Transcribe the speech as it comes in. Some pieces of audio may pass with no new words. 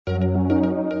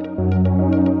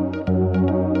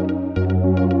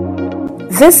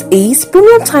This is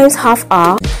Premium Times Half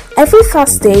Hour every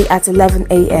Thursday at 11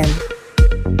 a.m.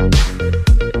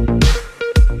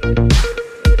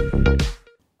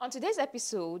 On today's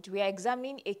episode, we are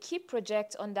examining a key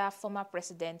project under former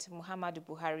President Muhammadu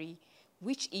Buhari,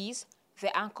 which is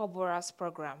the Anchor Borers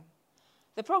program.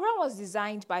 The program was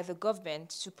designed by the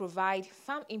government to provide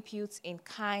farm inputs in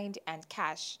kind and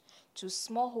cash to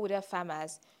smallholder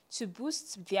farmers to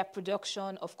boost their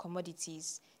production of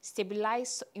commodities,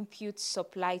 stabilize input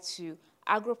supply to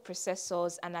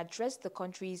agro-processors, and address the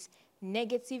country's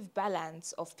negative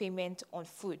balance of payment on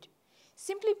food.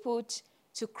 Simply put,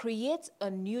 to create a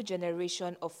new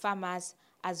generation of farmers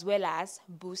as well as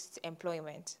boost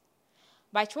employment.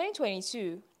 By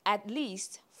 2022, at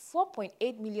least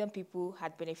 4.8 million people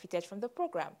had benefited from the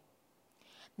program.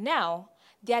 Now,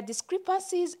 there are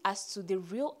discrepancies as to the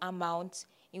real amount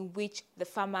in which the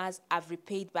farmers have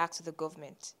repaid back to the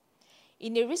government.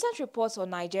 In a recent report on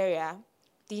Nigeria,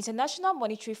 the International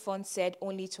Monetary Fund said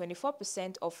only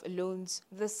 24% of loans.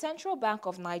 The Central Bank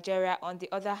of Nigeria, on the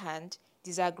other hand,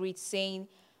 disagreed, saying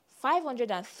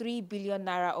 503 billion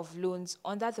naira of loans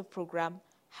under the program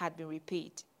had been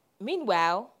repaid.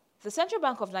 Meanwhile, the Central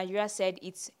Bank of Nigeria said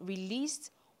it's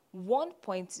released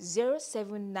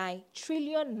 1.079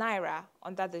 trillion naira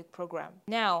under the program.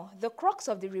 Now, the crux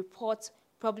of the report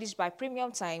published by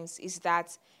Premium Times is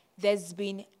that there's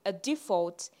been a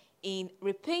default in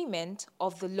repayment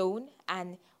of the loan,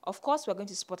 and of course, we're going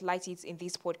to spotlight it in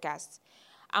this podcast.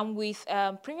 I'm with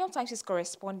Premium Times'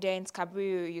 correspondent,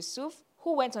 Kabiru Yusuf,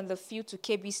 who went on the field to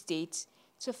Kebbi State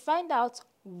to find out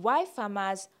why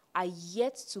farmers are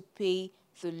yet to pay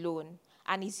the loan.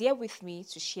 And he's here with me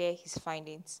to share his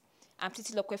findings. I'm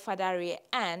Titi Lokwe Fadare,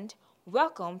 and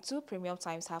welcome to Premium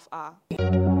Times Half Hour.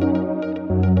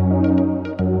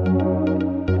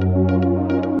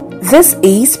 This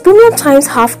is Premium Times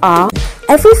Half Hour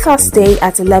every Thursday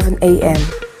at 11 a.m.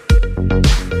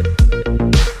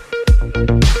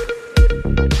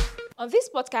 On this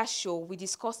podcast show, we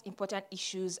discuss important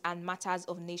issues and matters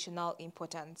of national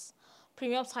importance.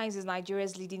 Premium Times is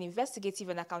Nigeria's leading investigative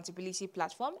and accountability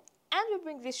platform, and we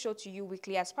bring this show to you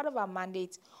weekly as part of our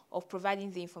mandate of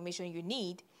providing the information you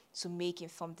need to make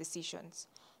informed decisions.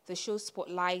 The show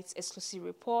spotlights exclusive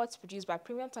reports produced by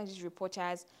Premium Times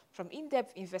reporters, from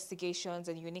in-depth investigations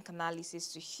and unique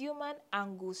analysis to human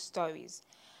angle stories.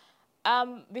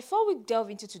 Before we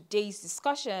delve into today's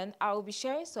discussion, I will be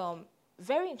sharing some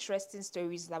very interesting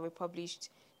stories that were published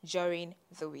during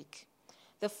the week.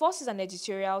 The first is an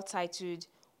editorial titled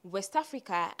West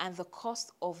Africa and the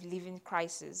Cost of Living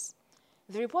Crisis.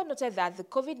 The report noted that the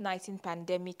COVID-19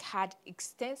 pandemic had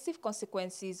extensive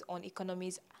consequences on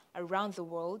economies around the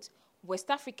world, West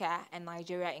Africa and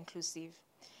Nigeria inclusive.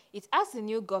 It asked the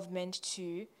new government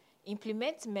to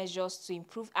implement measures to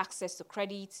improve access to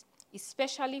credit,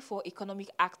 especially for economic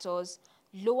actors,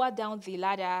 lower down the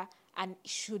ladder, and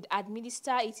should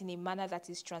administer it in a manner that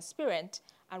is transparent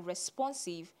and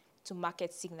responsive to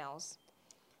market signals.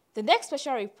 The next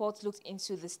special report looked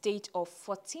into the state of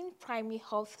 14 primary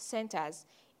health centers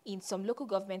in some local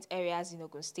government areas in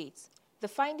Ogun State. The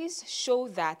findings show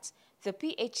that the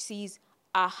PHCs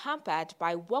are hampered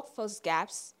by workforce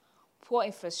gaps, poor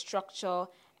infrastructure,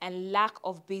 and lack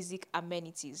of basic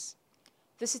amenities.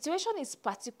 The situation is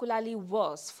particularly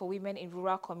worse for women in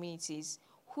rural communities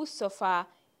who suffer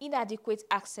inadequate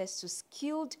access to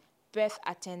skilled birth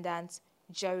attendants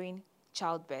during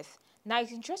childbirth. Now,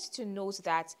 it's interesting to note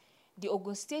that the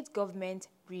Ogun State government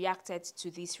reacted to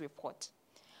this report.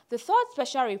 The third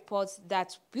special report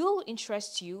that will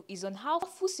interest you is on how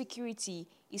food security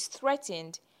is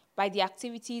threatened by the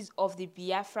activities of the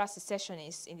Biafra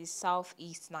secessionists in the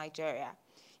southeast Nigeria.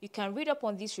 You can read up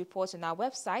on this report on our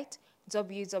website,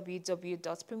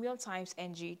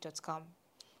 www.premiumtimesng.com.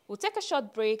 We'll take a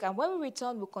short break, and when we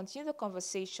return, we'll continue the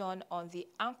conversation on the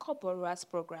Anchor Borers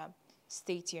program.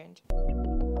 Stay tuned.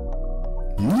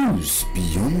 News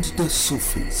beyond the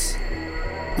surface.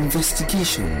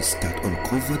 Investigations that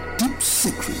uncover deep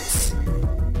secrets.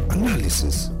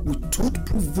 Analysis with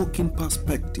thought-provoking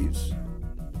perspectives.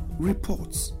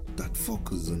 Reports that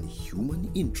focus on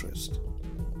human interest.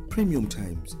 Premium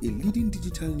Times, a leading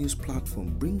digital news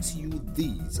platform, brings you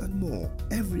these and more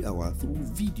every hour through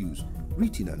videos,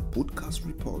 written and podcast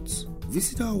reports.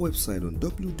 Visit our website on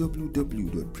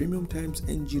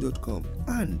www.premiumtimesng.com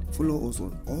and follow us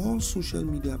on all social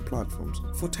media platforms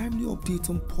for timely updates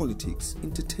on politics,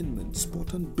 entertainment,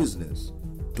 sport and business.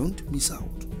 Don't miss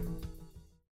out.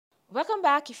 Welcome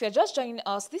back. If you're just joining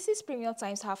us, this is Premium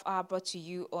Times Half Hour, brought to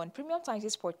you on Premium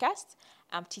Times' podcast.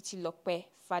 I'm Titi Lokwe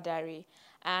Fadare.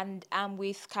 And I'm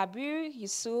with Kabir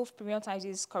Yusuf, Premium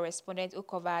Times' correspondent, who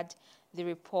covered the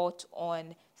report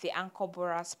on the Anchor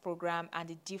Borrowers program and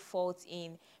the default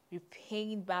in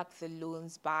repaying back the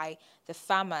loans by the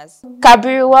farmers.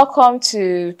 Kabir, welcome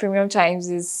to Premium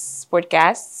Times'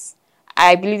 podcast.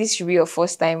 I believe this should be your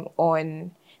first time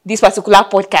on this particular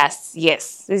podcast.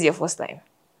 Yes, this is your first time.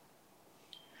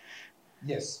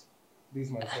 Yes, this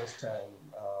is my first time.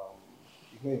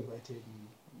 You've not invited me,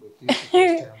 but this is the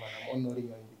first time, and I'm honoring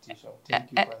your invitation.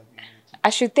 Thank you for having me. I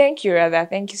should thank you rather.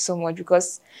 Thank you so much,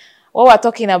 because what we're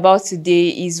talking about today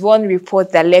is one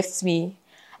report that left me,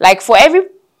 like, for every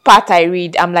part I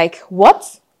read, I'm like,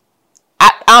 what?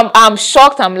 I'm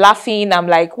shocked, I'm laughing, I'm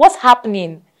like, what's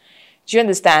happening? Do you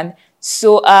understand?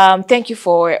 So thank you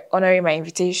for honoring my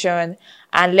invitation,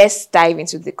 and let's dive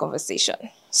into the conversation.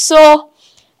 So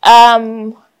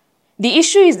the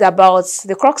issue is about,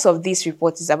 the crux of this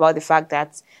report is about the fact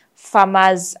that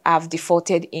farmers have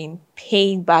defaulted in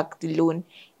paying back the loan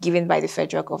given by the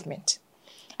federal government.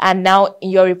 And now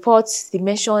in your report, they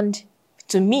mentioned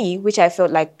to me, which I felt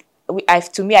like, I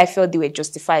felt they were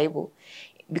justifiable.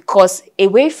 Because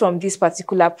away from this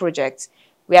particular project,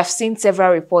 we have seen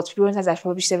several reports, Premium Times has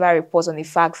published several reports on the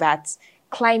fact that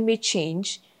climate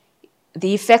change,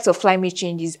 the effects of climate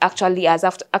change has actually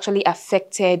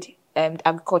affected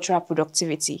agricultural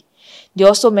productivity. They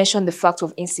also mentioned the fact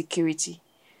of insecurity,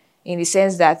 in the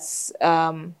sense that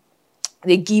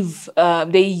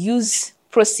they use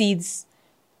proceeds,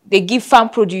 they give farm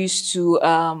produce to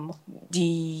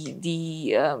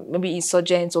maybe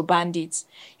insurgents or bandits.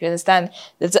 You understand?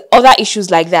 There's other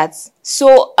issues like that.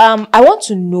 So I want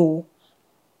to know,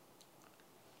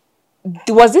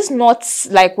 were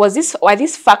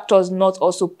these factors not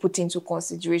also put into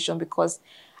consideration? Because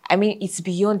I mean, it's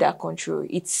beyond their control.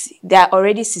 There are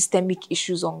already systemic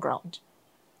issues on ground.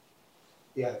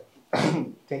 Yeah,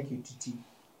 thank you, Titi.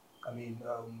 I mean,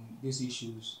 these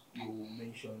issues you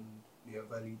mentioned, they are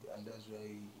valid, and that's why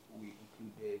we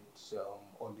included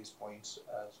all these points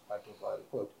as part of our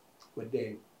report. But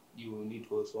then you need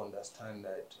to also understand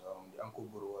that the Anchor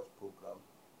Borrowers program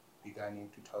began in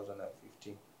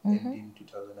 2015, ended in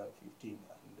 2015,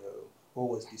 and what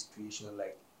was the situation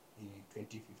like in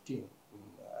 2015?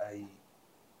 I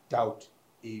doubt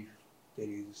if there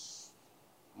is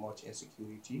much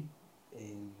insecurity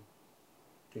in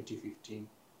 2015,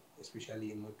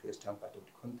 especially in northwestern part of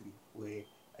the country where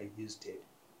I visited,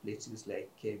 places like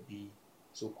Kebbi,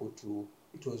 Sokoto.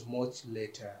 It was much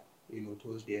later,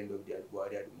 towards the end of the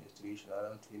Buhari administration,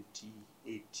 around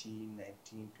 2018,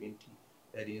 19, 20,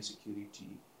 that the insecurity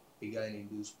began in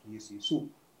those places. So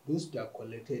those that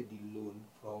collected the loan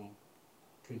from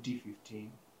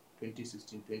 2015,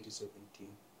 2016, 2017,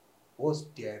 what's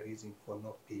their reason for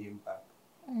not paying back?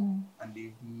 And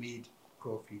they've made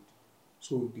profit.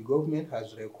 So the government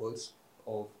has records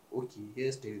of, okay,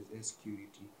 yes, there is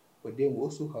insecurity, but then we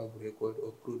also have record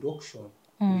of production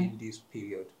during this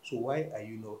period. So why are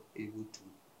you not able to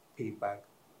pay back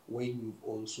when you've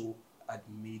also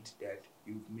admit that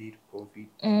you've made profit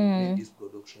and you've made this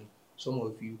production? Some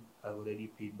of you have already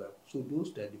paid back. So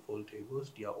those that defaulted, what's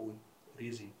their own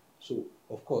reason? So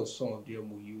of course, some of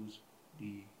them will use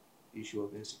the issue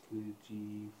of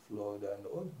insecurity, flood, and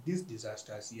all these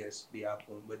disasters. Yes, they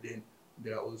happen, but then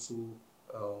there are also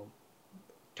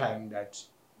time that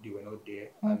they were not there,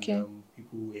 and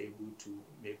people were able to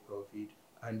make profit.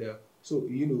 And so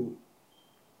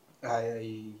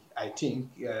I think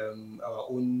our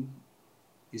own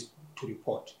is to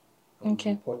report. We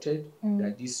reported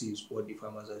that this is what the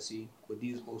farmers are saying, but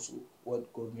this is also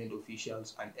what government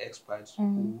officials and experts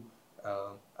who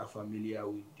are familiar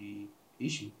with the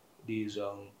issue, this is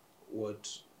what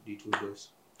they told us.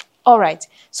 All right.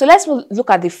 So let's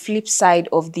look at the flip side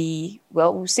of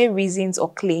we'll say reasons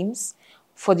or claims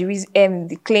for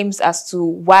the claims as to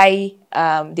why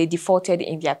they defaulted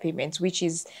in their payments, which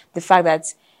is the fact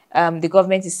that the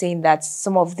government is saying that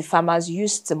some of the farmers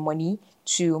used the money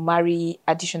to marry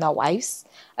additional wives.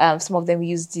 Some of them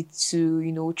used it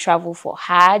to, travel for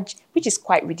Hajj, which is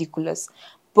quite ridiculous.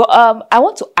 But I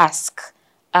want to ask,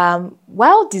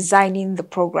 while designing the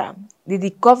program, did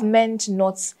the government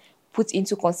not put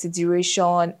into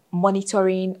consideration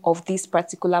monitoring of this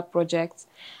particular project?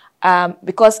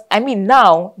 Because, I mean,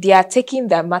 now they are taking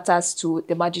their matters to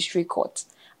the magistrate court,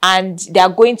 and they are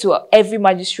going to every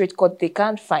magistrate court they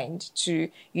can find to,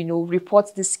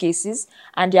 report these cases.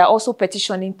 And they are also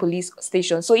petitioning police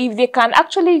stations. So if they can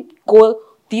actually go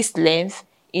this length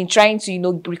in trying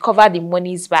to, recover the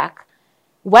monies back,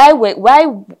 why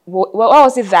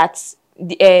was it that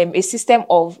a system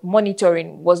of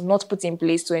monitoring was not put in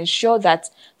place to ensure that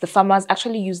the farmers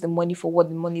actually use the money for what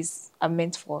the monies are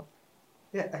meant for?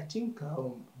 Yeah, I think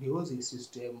there was a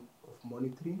system of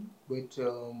monitoring, but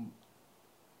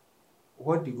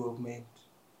what the government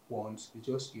wants is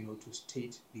just to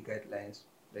state the guidelines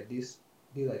that these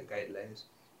are the guidelines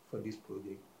for this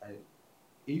project, and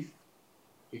if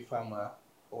a farmer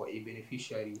or a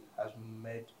beneficiary has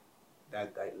met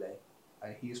that guideline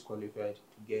and he is qualified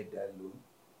to get that loan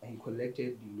and he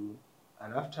collected the loan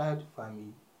and after the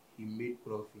farming he made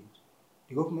profit,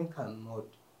 the government cannot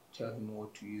tell him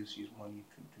what to use his money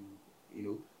to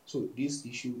do. So this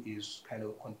issue is kind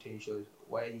of contentious.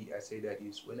 Why I say that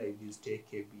is when I visited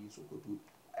KB Sokoto,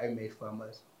 I met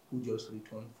farmers who just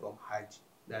returned from Hajj.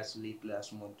 That's late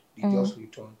last month. They just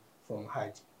returned from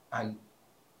Hajj and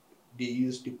they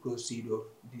use the proceed of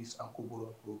this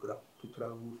Ankoboron program to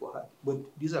travel for Hajj. But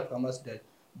these are farmers that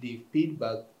they've paid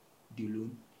back the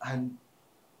loan and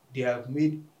they have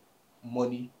made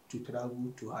money to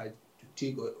travel to Hajj, to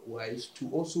take wives, to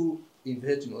also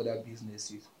invest in other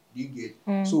businesses. Do you get?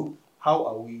 So how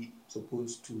are we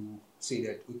supposed to say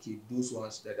that, okay, those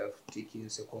ones that have taken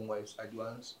second wives are the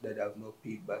ones that have not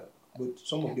paid back? But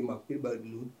some of them have paid back the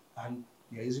loan and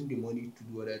they are using the money to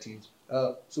do other things.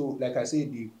 So like I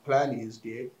said, the plan is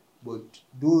there, but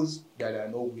those that are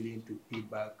not willing to pay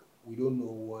back, we don't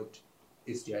know what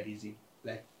is their reason.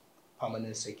 Like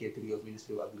Permanent Secretary of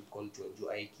Ministry of Agriculture, Joe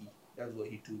Aiki, that's what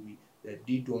he told me, that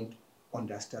they don't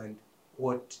understand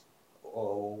what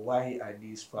or why are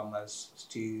these farmers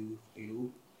still,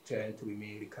 trying to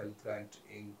remain recalcitrant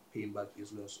in paying back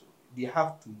these loans. They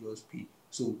have to just pay.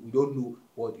 So we don't know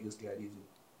what is their reason.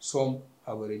 Some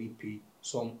have already paid,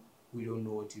 some we don't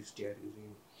know what is their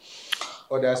reason.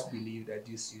 Others believe that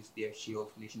this is their share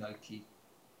of national cake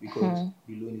because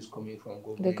the loan is coming from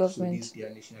government. So this is their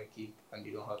national cake and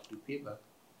they don't have to pay back.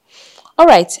 All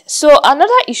right. So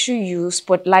another issue you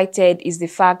spotlighted is the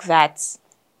fact that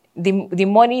the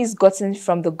monies gotten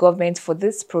from the government for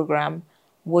this program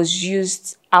was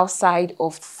used outside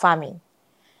of farming,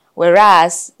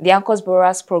 whereas the Anchors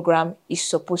Borrowers program is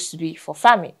supposed to be for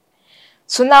farming.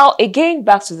 So now, again,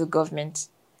 back to the government.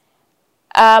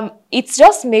 It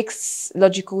just makes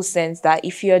logical sense that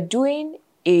if you're doing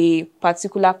a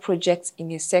particular project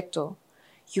in a sector,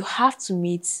 you have to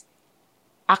meet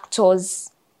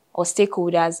actors or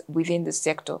stakeholders within the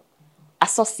sector,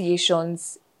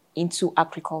 associations into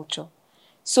agriculture.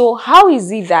 So how is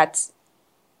it that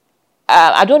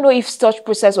I don't know if such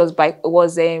process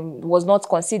was not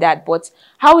considered, but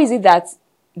how is it that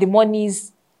the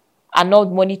monies are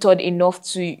not monitored enough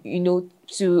to using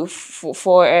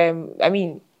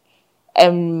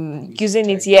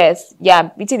it, yes, yeah,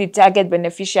 meeting the target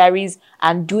beneficiaries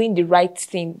and doing the right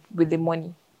thing with the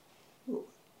money?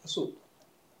 So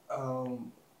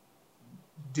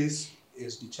this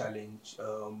is the challenge.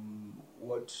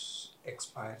 What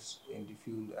experts in the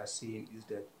field are saying is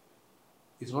that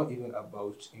it's not even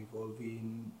about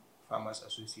involving farmers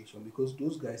association because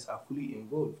those guys are fully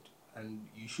involved, and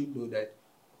you should know that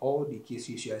all the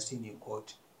cases you are seeing in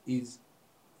court is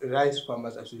Rice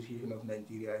Farmers Association of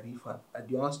Nigeria, RIFA, are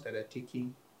the ones that are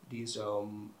taking these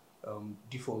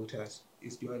defaulters.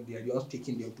 They are the ones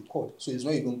taking them to court. So it's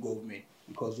not even government,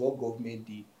 because what government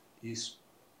did is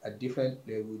at different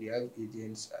level. They have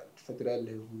agents at federal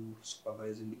level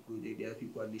supervising the project. They have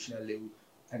people at national level,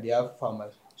 and they have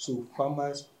farmers. So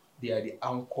farmers, they are the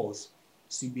anchors.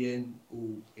 CBN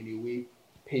will in a way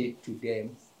pay to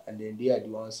them, and then they are the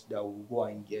ones that will go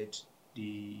and get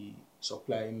the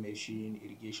supplying machine,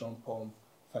 irrigation pump,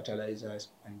 fertilizers,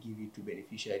 and give it to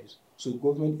beneficiaries. So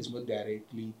government is not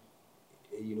directly,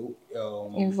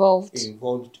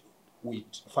 involved with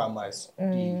farmers.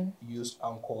 They use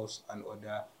anchors and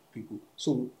other people.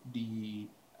 So the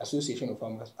association of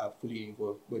farmers are fully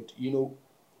involved. But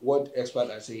what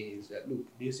experts are saying is that, look,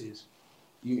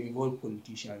 you involve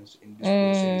politicians in this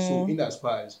process. So in as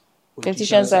far as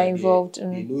politicians are involved,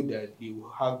 they know that they will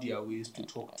have their ways to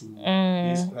talk to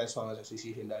this Rice Farmers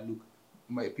Association that, look,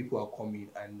 my people are coming,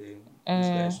 and then these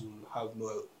guys will have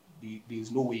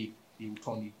there's no way they will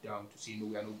turn it down to say, no,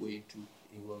 we are not going to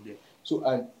involve them. So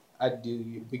at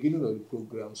the beginning of the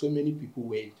program, so many people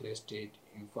were interested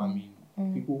in farming.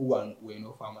 People who were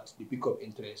not farmers, they pick up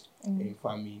interest in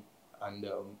farming, and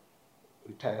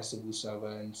retired civil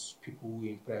servants, people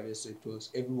in private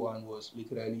sectors, everyone was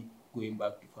literally going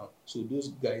back to farm. So those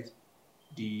guys,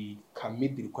 they can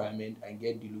meet the requirement and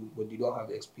get the loan, but they don't have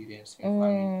experience in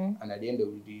farming. And at the end of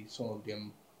the day, some of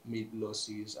them made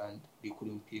losses and they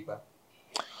couldn't pay back.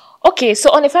 Okay,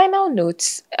 so on a final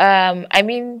note,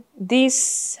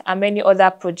 these and many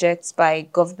other projects by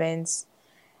governments,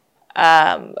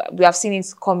 we have seen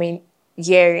it coming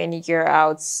year in, year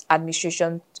out,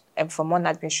 administration, from one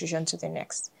administration to the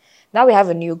next. Now we have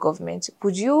a new government.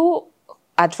 Would you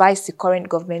advise the current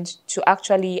government to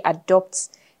actually adopt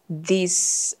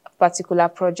this particular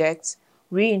project,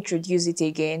 reintroduce it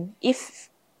again? If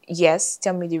yes,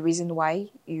 tell me the reason why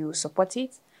you support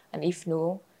it. And if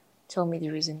no, tell me the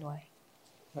reason why.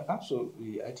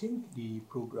 Absolutely. I think the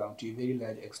program, to a very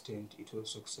large extent, it was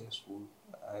successful,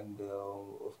 and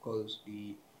of course,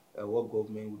 the what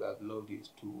government would have loved is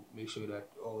to make sure that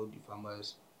all the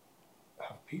farmers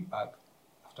have paid back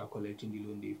after collecting the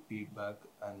loan. They've paid back,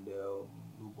 and no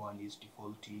one is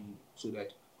defaulting, so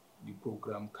that the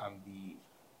program can be,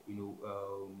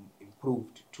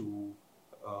 improved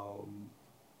um,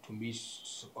 to meet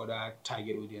other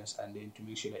target audience, and then to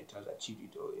make sure that it has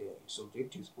achieved its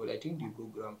objectives. But I think the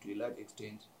program, to a large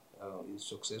extent, is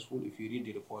successful. If you read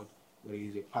the report, there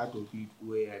is a part of it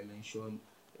where I mentioned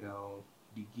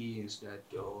the gains that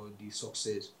or the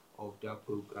success of that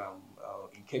program.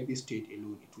 In Kebbi State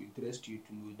alone, it will interest you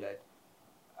to know that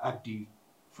at the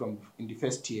from in the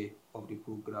first year of the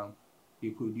program, they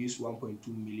produced 1.2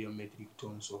 million metric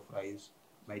tons of rice.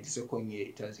 By the second year,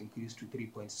 it has increased to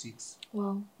 3.6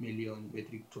 Wow. million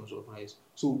metric tons of rice.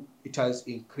 So it has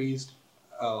increased,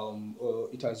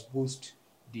 it has boosted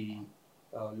the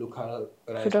local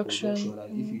rice production.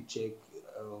 And if you check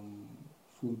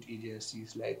food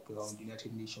agencies like the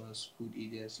United Nations Food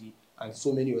Agency and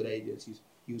so many other agencies,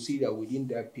 you see that within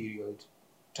that period,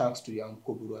 thanks to the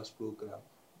Ankoburuas program,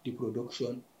 the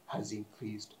production has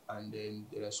increased, and then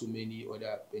there are so many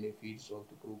other benefits of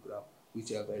the program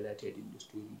which are highlighted in the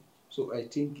story. So I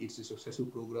think it's a successful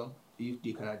program. If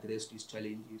they can address these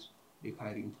challenges, they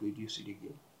can reintroduce it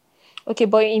again. Okay,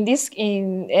 but in this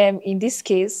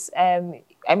case,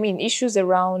 I mean issues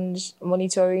around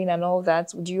monitoring and all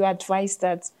that. Do you advise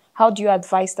that? How do you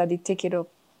advise that they take it up?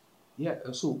 Yeah,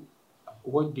 so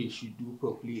what they should do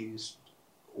properly is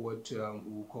what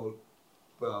we call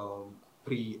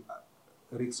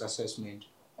pre-risk assessment.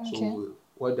 Okay. So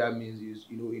what that means is,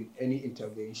 in any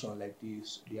intervention like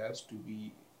this, there has to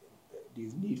be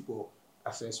this need for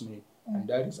assessment, and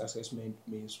that is assessment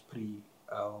means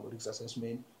pre-risk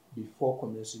assessment before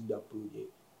commencing the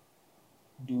project.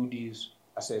 Do this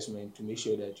assessment to make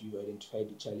sure that you identify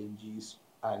the challenges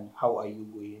and how are you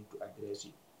going to address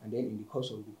it. And then in the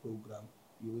course of the program,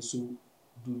 you also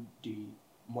do the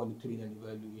monitoring and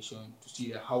evaluation to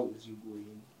see how is it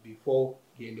going before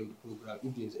the end of the program.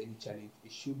 If there's any challenge,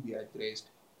 it should be addressed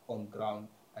on ground,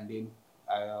 and then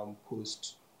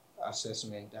post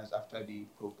assessment, that's after the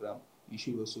program, you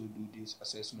should also do this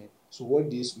assessment. So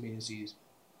what this means is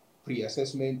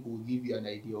pre-assessment will give you an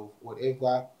idea of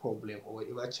whatever problem or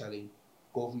whatever challenge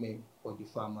government or the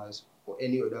farmers or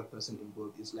any other person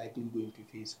involved is likely going to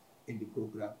face in the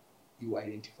program. You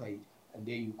identify it, and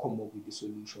then you come up with the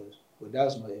solutions. But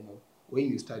that's not enough. When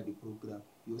you start the program,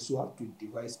 you also have to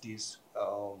devise this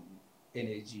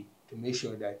energy to make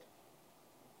sure that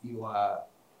you are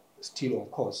still on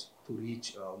course to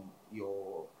reach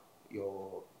your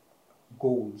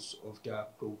goals of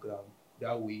that program.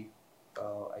 That way,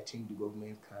 I think the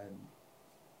government can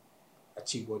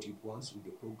achieve what it wants with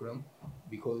the program,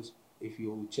 because if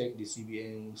you check the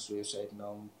CBN's website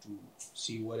now to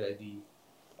see what are the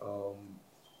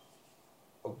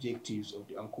objectives of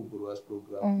the Uncle Borua's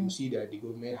program, you see that the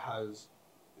government has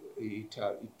it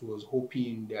was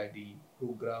hoping that the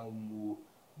program will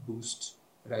boost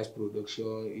rice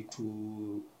production, it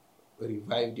will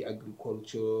revive the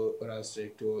agricultural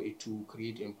sector, it will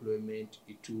create employment,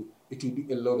 it will do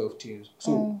a lot of things.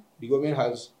 So the government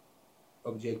has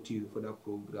objectives for that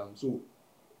program. So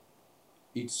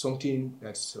it's something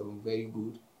that's very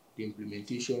good. The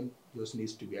implementation just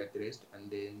needs to be addressed,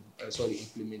 and then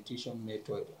implementation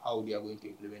method, how they are going to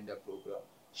implement that program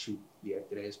should be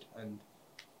addressed, and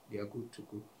they are good to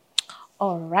go.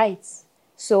 All right.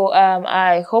 So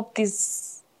I hope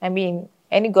this, I mean,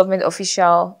 any government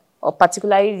official or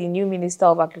particularly the new Minister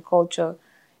of Agriculture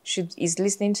is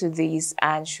listening to this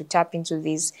and should tap into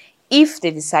this if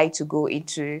they decide to go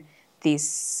into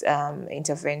this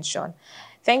intervention.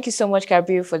 Thank you so much,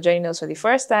 Kabir, for joining us for the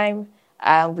first time.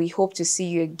 We hope to see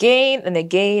you again and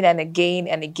again and again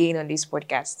and again on this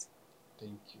podcast.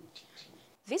 Thank you, Titi.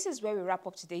 This is where we wrap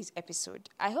up today's episode.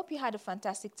 I hope you had a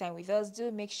fantastic time with us.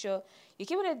 Do make sure you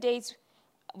keep it a date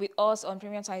with us on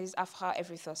Premium Times After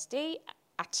every Thursday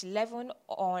at 11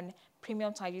 on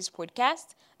Premium Times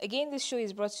Podcast. Again, this show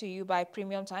is brought to you by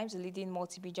Premium Times, the leading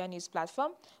multimedia news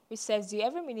platform, which serves you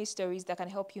every minute stories that can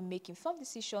help you make informed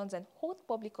decisions and hold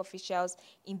public officials,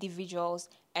 individuals,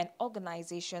 and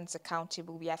organizations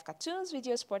accountable. We have cartoons,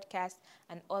 videos, podcasts,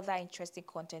 and other interesting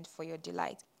content for your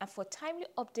delight. And for timely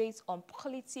updates on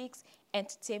politics,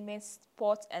 entertainment,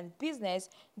 sports, and business,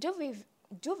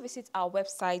 do visit our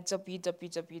website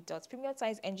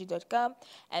www.premiumtimesng.com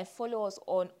and follow us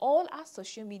on all our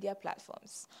social media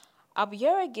platforms. I'll be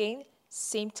here again,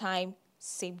 same time,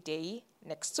 same day,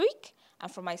 next week.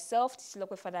 And for myself,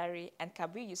 Tisilope Fadari and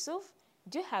Kabir Yusuf,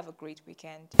 do have a great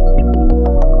weekend.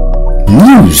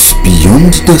 News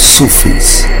beyond the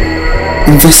surface.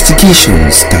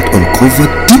 Investigations that uncover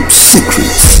deep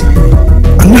secrets.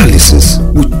 Analysis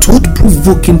with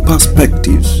thought-provoking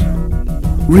perspectives.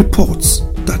 Reports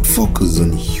that focus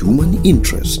on human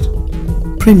interest.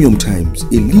 Premium Times,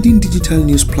 a leading digital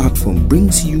news platform,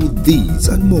 brings you these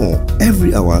and more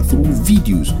every hour through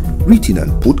videos, written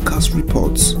and podcast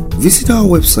reports. Visit our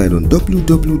website on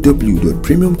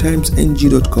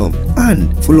www.premiumtimesng.com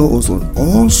and follow us on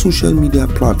all social media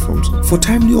platforms for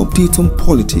timely updates on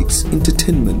politics,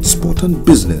 entertainment, sport and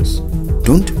business.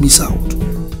 Don't miss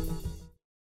out.